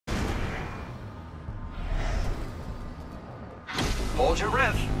Hold your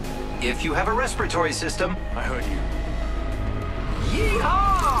breath. If you have a respiratory system. I heard you.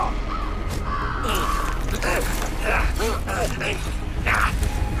 Yeehaw!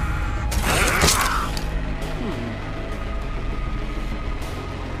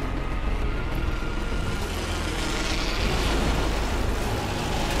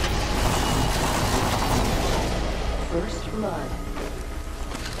 First blood.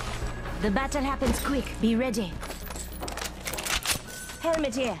 The battle happens quick. Be ready.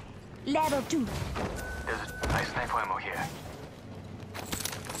 Helmet here. Level 2. There's a nice sniper ammo here.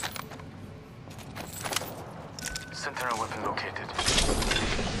 Sentinel weapon located.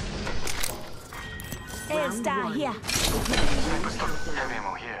 Air-star here. Sniper stock. Heavy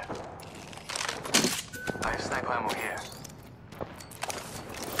ammo here. I have sniper ammo here.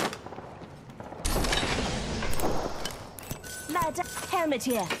 Lighter. Helmet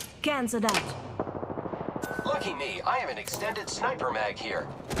here. Cancelled out. Lucky me, I have an extended sniper mag here.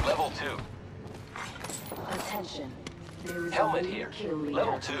 Level 2. Attention. There is Helmet a new here. kill leader.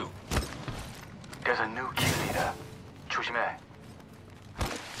 Level 2. There's a new kill leader. 조심해.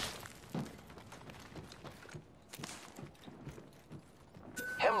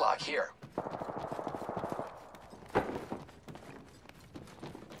 Hemlock here.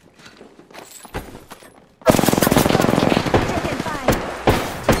 Taking fire.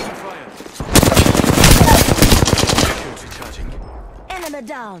 Fire. Shields recharging. Enemy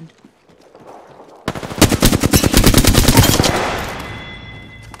down.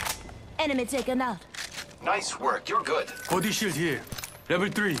 Enemy taken out. Nice work, you're good. Body shield here. Level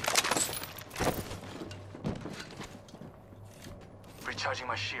 3. Recharging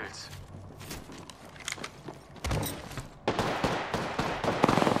my shields.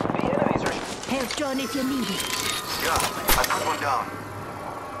 The enemies are... Help drone if you need it. Yeah, I put one down.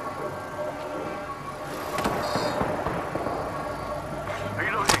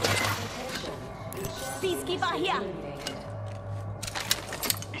 Reloading. Peacekeeper here.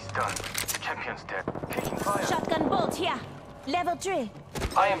 He's done. Champion's dead. Taking fire. Shotgun bolt here. Level 3.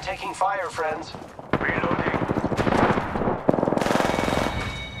 I am taking fire, friends. Reloading.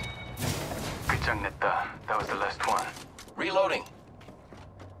 끝장냈다. That was the last one. Reloading.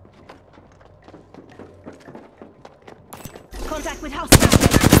 Contact with hostile.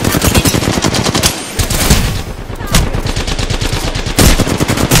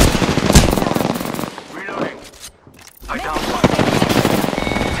 Reloading. I downed one.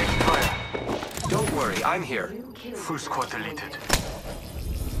 Taking fire. Don't worry, I'm here. Full squad deleted.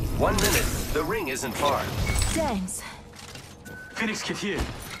 1 minute. The ring isn't far. Thanks. Phoenix kit here.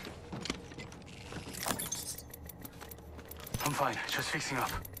 I'm fine. Just fixing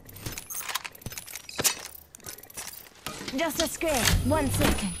up. Just a scrape. 1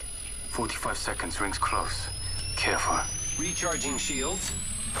 second. 45 seconds. Rings close. Careful. Recharging shields.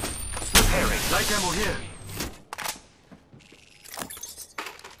 Repairing. Light ammo here.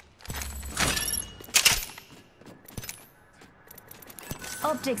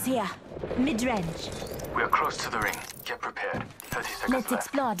 Optics here. Mid-range. We are close to the ring. Get prepared. 30 seconds Let's left.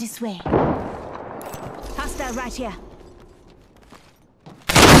 explore this way. Hostile right here.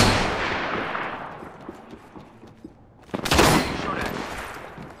 Shoot it.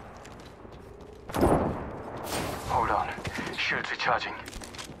 Hold on. Shields recharging.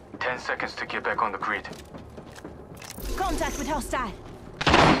 10 seconds to get back on the grid. Contact with hostile.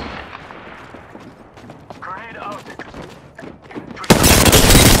 Grenade out.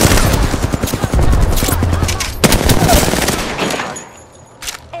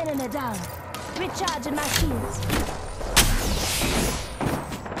 Enemy down. Recharging my shields.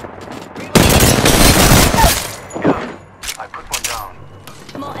 Yeah, I put one down.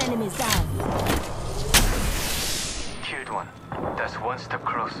 More enemies down. Killed one. That's one step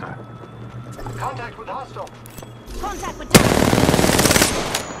closer. Contact with hostile. Contact with target.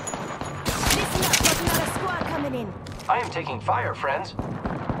 Listen up, there's another squad coming in. I am taking fire, friends.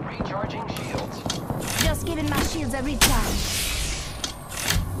 Recharging shields. Just giving my shields a recharge.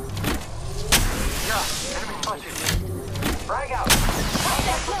 Yeah, enemy spotted. Frag out.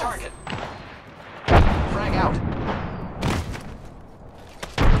 Contact with target. Frag out.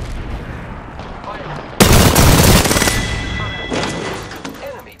 Fire.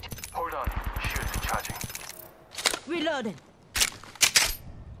 Enemy. Hold on. Shields recharging. Reloading.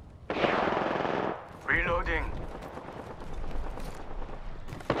 Reloading.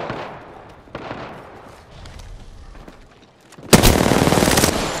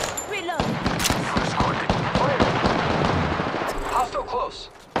 Reloading. Full squad. Fire. Hostile close.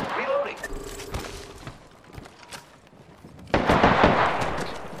 Reloading.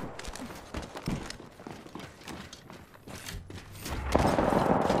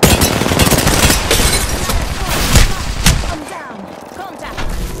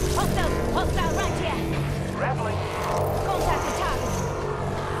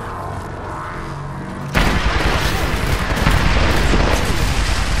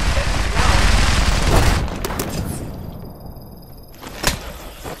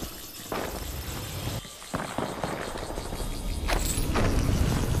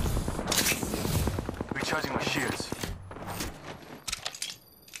 Recharging my shields.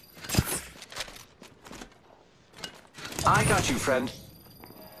 I got you, friend.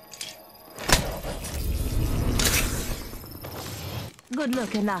 Good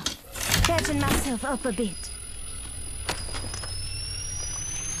look enough. Catching myself up a bit.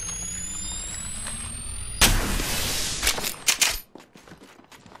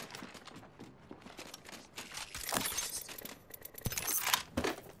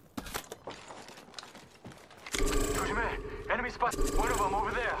 조심해. Enemy spot. One of them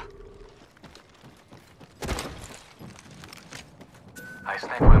over there. I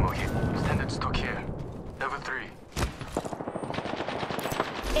sniper ammo here. Standard stock here. Level 3.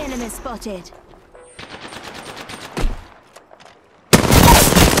 Enemy spotted.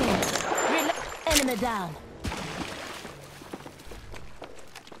 Enemy down.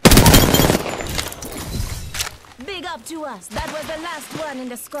 Big up to us. That was the last one in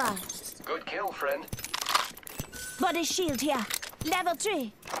the squad. Good kill, friend. Body shield here. Level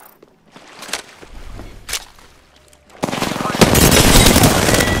 3.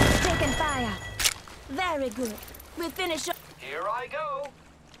 Taking fire. Very good. We finish. Here I go.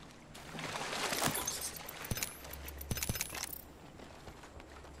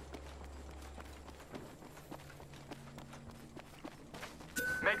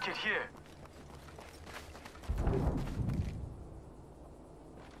 Medkit here.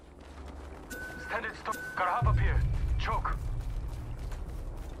 Standard stock. Gotta hop up here. Choke.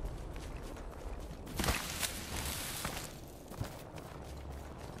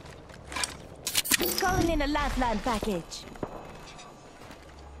 Calling in a lifeline package.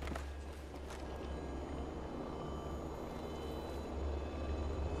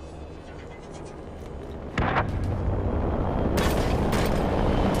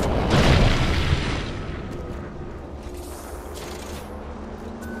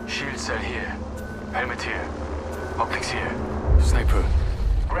 Shield cell here. Helmet here. Optics here. Sniper.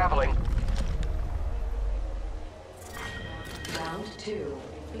 Grappling. Round 2.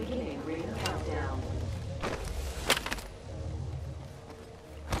 Beginning ring countdown.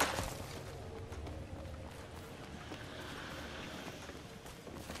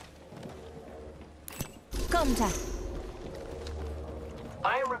 Contact.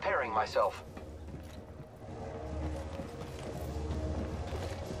 I am repairing myself.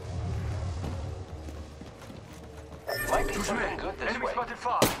 Might be something good this Enemy way. spotted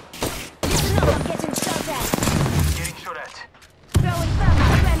far. Listen up, I'm getting shot at. Getting shot at. Throwing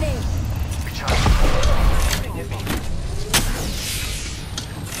thermal grenade. Recharge. Shooting at me.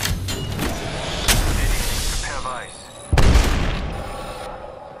 Needing pair of eyes.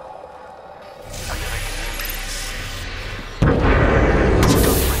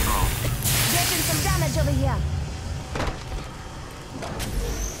 Getting some damage over here.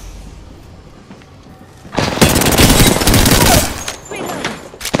 Reloading.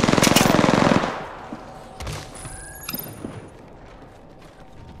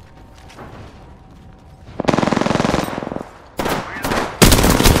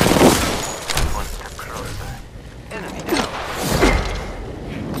 One step closer. Enemy down.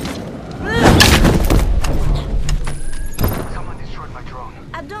 Someone destroyed my drone.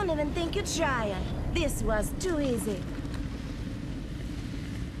 I don't even think you're trying. This was too easy.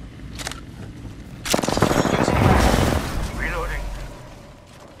 Using back. Reloading.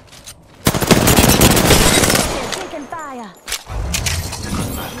 They're taking fire.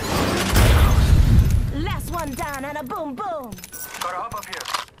 Last one down and a boom boom. Gotta hop up here.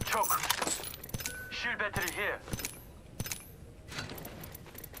 Choke. Shield battery here.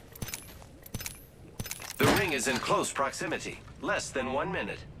 The ring is in close proximity. Less than 1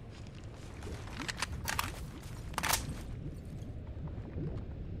 minute.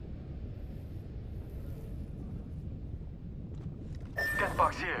 Death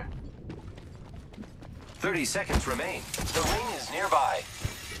box here. 30 seconds remain. The ring is nearby.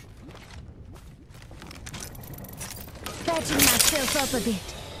 Patching myself up a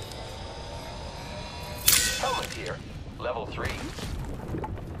bit. Helmet here. Level 3.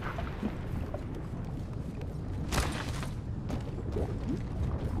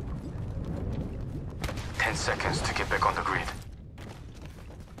 Seconds to get back on the grid.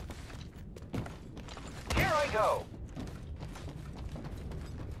 Here I go.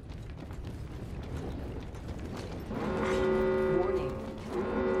 Warning.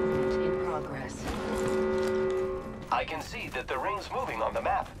 Movement in progress. I can see that the ring's moving on the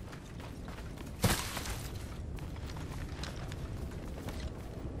map.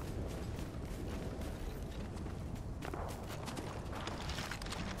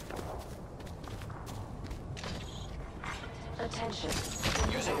 Attention.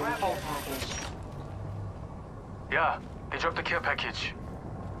 Using grapple. Package. Yeah, they dropped the care package.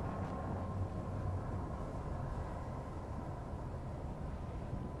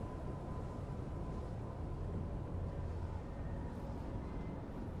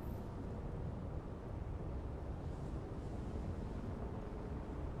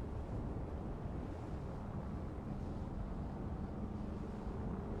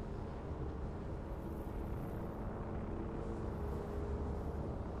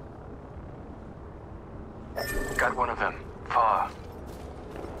 Got one of them. Far.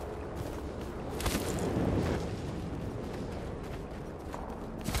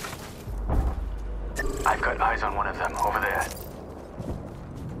 I've got eyes on one of them over there.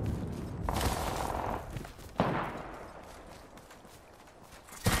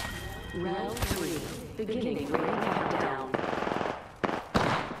 Round 3. Beginning ring countdown.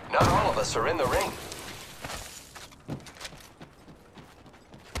 Not all of us are in the ring.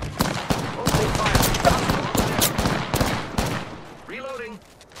 Reloading.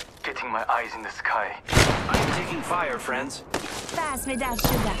 Getting my eyes in the sky. I am taking fire, friends. Fast without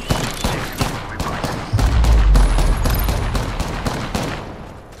sugar.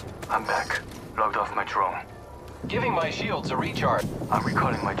 I'm back. Logged off my drone. Giving my shields a recharge. I'm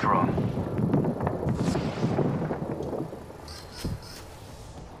recalling my drone.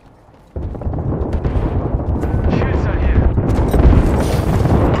 Shields are here.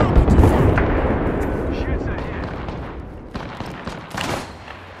 Shields are here.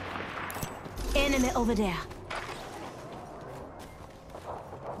 Enemy over there.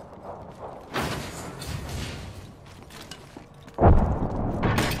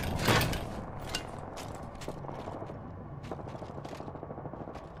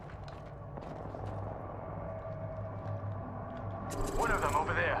 One of them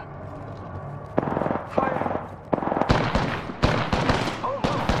over there. Fire! Oh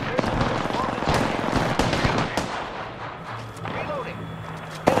no, there's another squad. Reloading.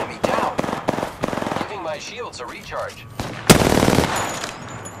 Enemy down. Giving my shields a recharge.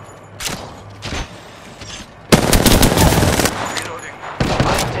 Reloading.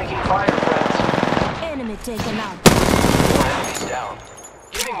 I'm taking fire, friends. Enemy taken out. More enemies down.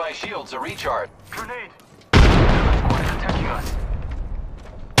 Giving my shields a recharge. Grenade! Another squad is attacking us.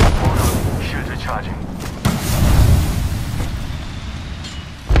 Hold on. Shields recharging.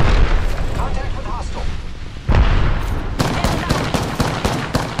 Contact with hostile.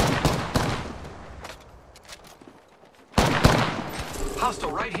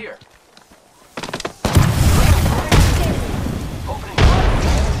 Hostile right here. Opening fire.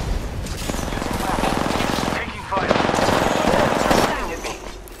 Using flash. Taking fire. Shooting at me.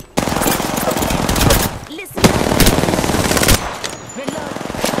 Listen. Reload.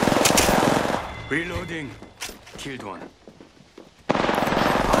 Reloading. Killed one. I'm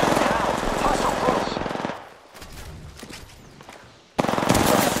down. Hostile close.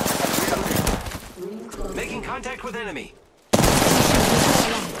 Ring close. Making contact with enemy.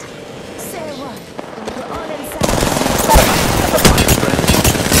 Say what? We're all inside.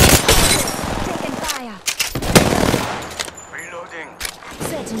 Taking fire. Reloading.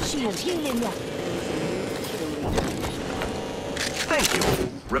 Setting shield. Healing ya. Thank you.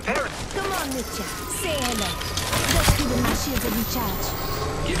 Repair. Come on, Mitcha. Say hello. Just giving my shields a recharge.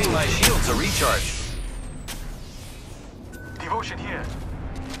 Giving my shields a recharge. Devotion here.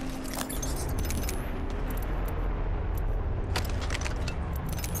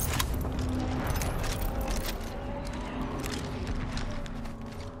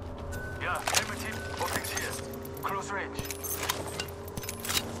 Yeah, helmet team. Optics here. Close range.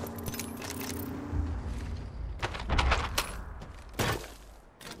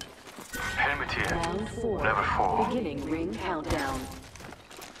 Helmet here. Round 4. Level 4. Beginning ring countdown.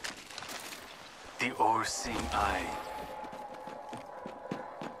 The all-seeing eye.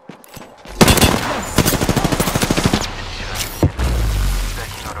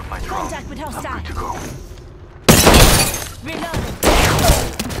 Backing out of my drone. Contact with I'm hostile. good to go. Reload.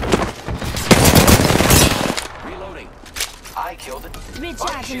 Reloading. I killed it.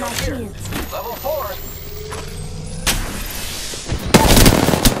 Recharging my Shield here. shields. Level 4.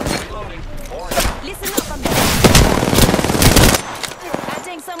 Reloading. Listen up, I'm there. I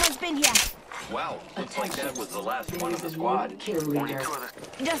think someone's been here. Wow, looks like that was the last one of the squad. Kill Only leader. 2 others.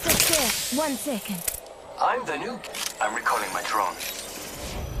 Just upstairs. 1 second. I'm the new... I'm recalling my drone.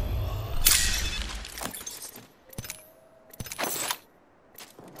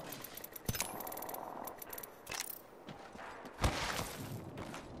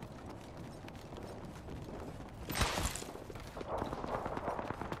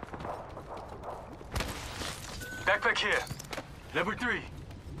 Backpack here. Level 3.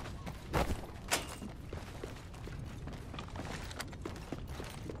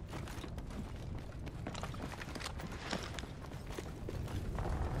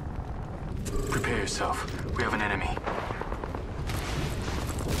 yourself. We have an enemy.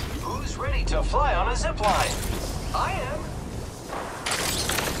 Who's ready to fly on a zipline? I am.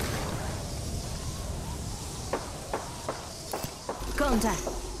 Contact.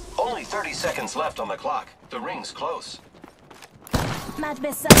 Only 30 seconds left on the clock. The ring's close. Match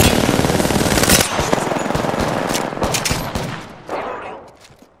beside. Reloading.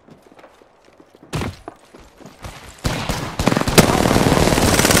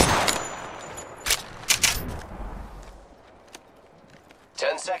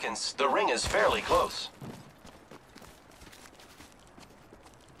 Ten seconds. The ring is fairly close.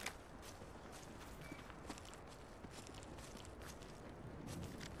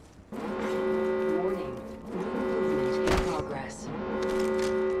 Warning. Movement in progress.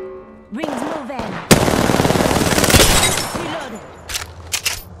 Rings moving. Reloaded.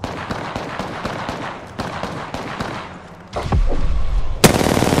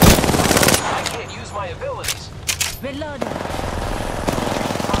 I can't use my abilities. Reloaded.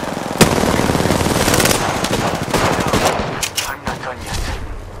 I'm not done yet.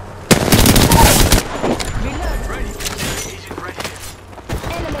 Reload. Ready. Agent ready.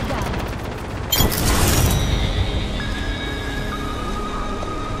 Enemy down.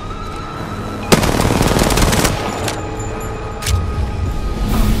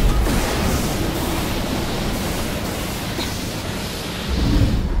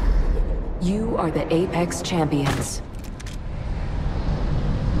 You are the Apex Champions.